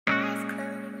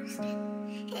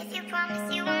If you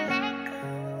promise you won't let go,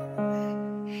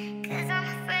 'cause I'm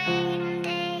afraid one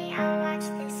day I'll watch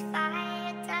this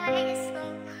fire die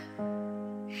slow.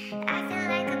 I feel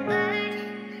like a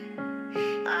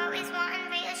burden, always wanting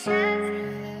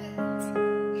reassurance,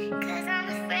 'cause I'm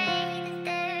afraid that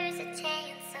there's a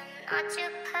chance I'm not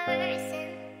your person.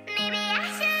 Maybe I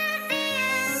should be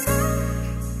alone.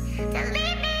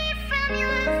 Delete me from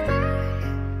your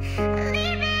phone.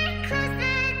 Leave it, close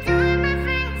the door. My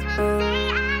friends will say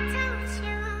I told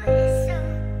you so.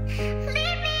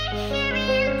 Leave me here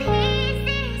in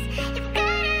pieces. You've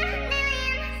got a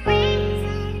million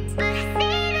reasons, but I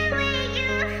see the way you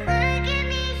look at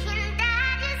me, and I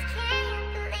just can't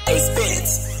believe. Hey,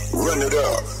 Spence, run it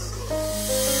up.